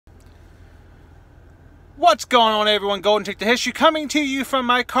What's going on, everyone? Golden Ticket to History coming to you from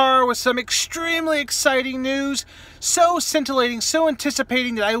my car with some extremely exciting news. So scintillating, so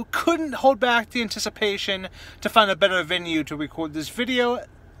anticipating that I couldn't hold back the anticipation to find a better venue to record this video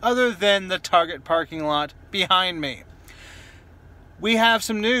other than the Target parking lot behind me. We have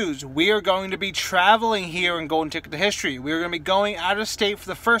some news. We are going to be traveling here in Golden Ticket to History. We are going to be going out of state for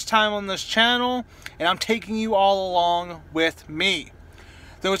the first time on this channel, and I'm taking you all along with me.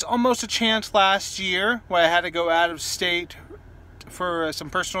 There was almost a chance last year where I had to go out of state for some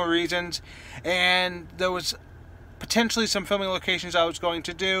personal reasons, and there was potentially some filming locations I was going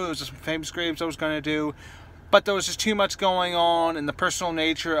to do. There was some famous graves I was going to do, but there was just too much going on, and the personal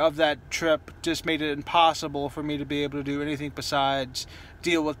nature of that trip just made it impossible for me to be able to do anything besides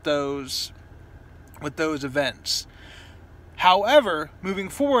deal with those events. However, moving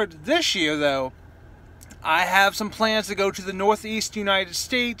forward this year, though, I have some plans to go to the Northeast United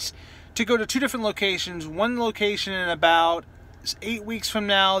States, to go to two different locations. One location in about 8 weeks from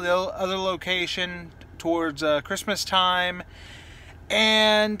now, the other location towards Christmas time.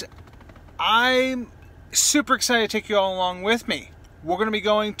 And I'm super excited to take you all along with me. We're going to be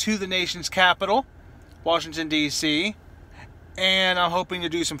going to the nation's capital, Washington, D.C., and I'm hoping to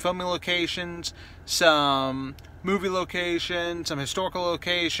do some filming locations, some movie locations, some historical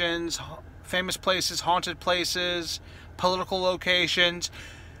locations, famous places, haunted places, political locations.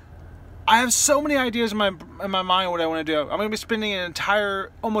 I have so many ideas in my mind what I want to do. I'm going to be spending an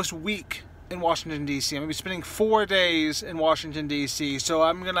entire almost week in Washington, D.C. I'm going to be spending 4 days in Washington, D.C. So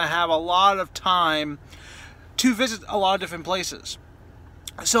I'm going to have a lot of time to visit a lot of different places.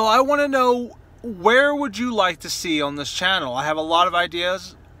 So I want to know, where would you like to see on this channel? I have a lot of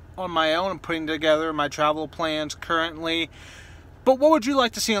ideas on my own. I'm putting together my travel plans currently. But what would you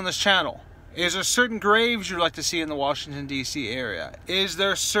like to see on this channel? Is there certain graves you'd like to see in the Washington, D.C. area? Is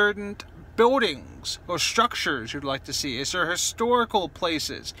there certain buildings or structures you'd like to see? Is there historical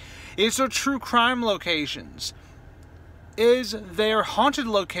places? Is there true crime locations? Is there haunted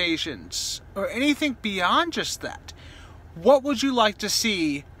locations? Or anything beyond just that? What would you like to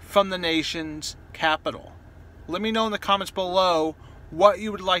see from the nation's capital? Let me know in the comments below what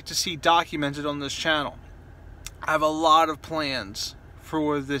you would like to see documented on this channel. I have a lot of plans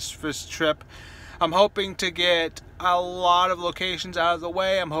for this trip. I'm hoping to get a lot of locations out of the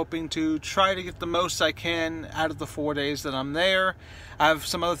way. I'm hoping to try to get the most I can out of the 4 days that I'm there. I have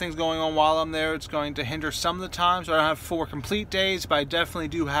some other things going on while I'm there. It's going to hinder some of the time, so I don't have 4 complete days, but I definitely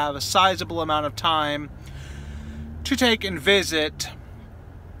do have a sizable amount of time to take and visit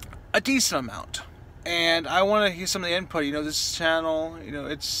a decent amount. And I want to hear some of the input. You know, this channel, you know,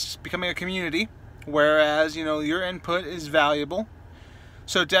 it's becoming a community, whereas, you know, your input is valuable.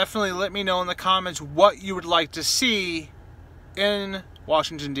 So definitely let me know in the comments what you would like to see in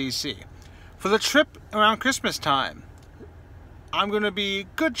Washington, D.C. For the trip around Christmas time, I'm going to be a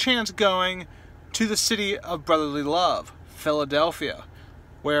good chance going to the city of brotherly love, Philadelphia,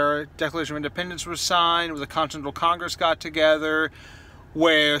 where Declaration of Independence was signed, where the Continental Congress got together,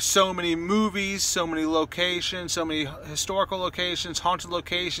 where so many movies, so many locations, so many historical locations, haunted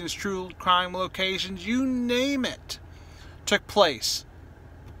locations, true crime locations, you name it, took place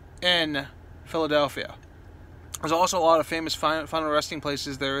in Philadelphia. There's also a lot of famous final resting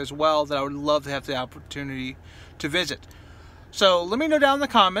places there as well that I would love to have the opportunity to visit. So let me know down in the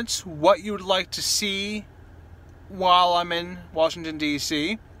comments what you would like to see while I'm in Washington,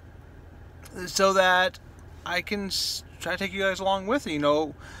 D.C., so that I can try to take you guys along with it. You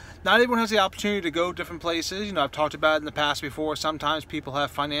know, not everyone has the opportunity to go different places. You know, I've talked about it in the past before. Sometimes people have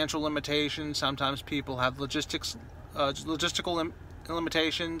financial limitations. Sometimes people have logistical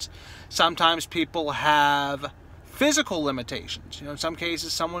limitations. Sometimes people have physical limitations. You know, in some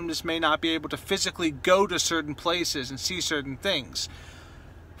cases, someone just may not be able to physically go to certain places and see certain things.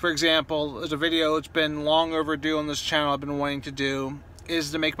 For example, there's a video that's been long overdue on this channel I've been wanting to do,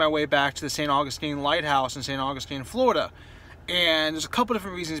 is to make my way back to the St. Augustine Lighthouse in St. Augustine, Florida. And there's a couple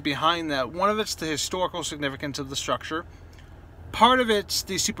different reasons behind that. One of it's the historical significance of the structure. Part of it's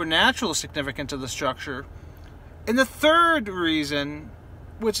the supernatural significance of the structure. And the third reason,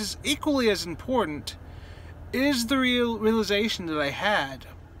 which is equally as important, is the realization that I had,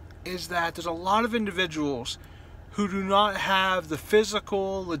 is that there's a lot of individuals who do not have the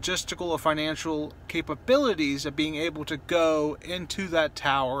physical, logistical, or financial capabilities of being able to go into that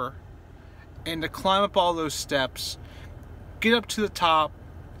tower and to climb up all those steps, get up to the top,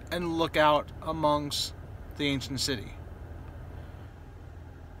 and look out amongst the ancient city.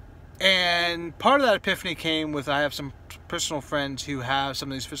 And part of that epiphany came with, I have some personal friends who have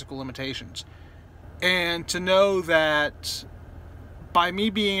some of these physical limitations. And to know that by me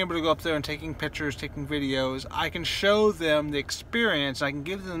being able to go up there and taking pictures, taking videos, I can show them the experience, I can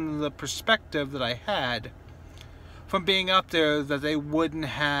give them the perspective that I had from being up there that they wouldn't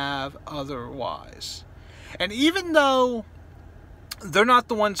have otherwise. And even though they're not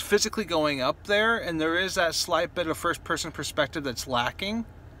the ones physically going up there, and there is that slight bit of first-person perspective that's lacking,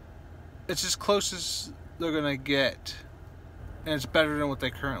 it's as close as they're going to get. And it's better than what they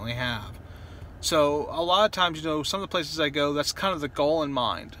currently have. So a lot of times, you know, some of the places I go, that's kind of the goal in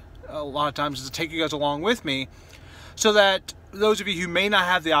mind. A lot of times is to take you guys along with me, so that those of you who may not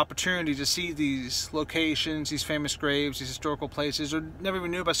have the opportunity to see these locations, these famous graves, these historical places, or never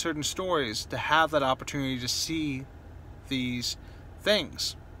even knew about certain stories, to have that opportunity to see these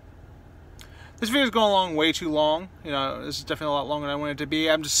things. This video is going along way too long. You know, this is definitely a lot longer than I wanted it to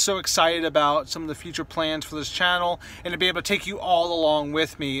be. I'm just so excited about some of the future plans for this channel and to be able to take you all along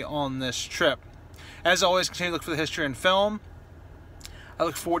with me on this trip. As always, continue to look for the history in film. I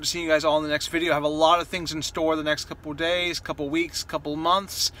look forward to seeing you guys all in the next video. I have a lot of things in store the next couple of days, couple of weeks, couple of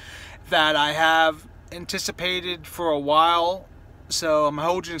months that I have anticipated for a while. So I'm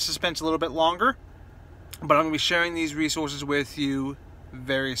holding you in suspense a little bit longer. But I'm going to be sharing these resources with you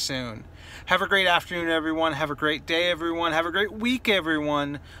very soon. Have a great afternoon, everyone. Have a great day, everyone. Have a great week,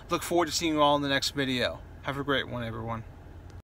 everyone. Look forward to seeing you all in the next video. Have a great one, everyone.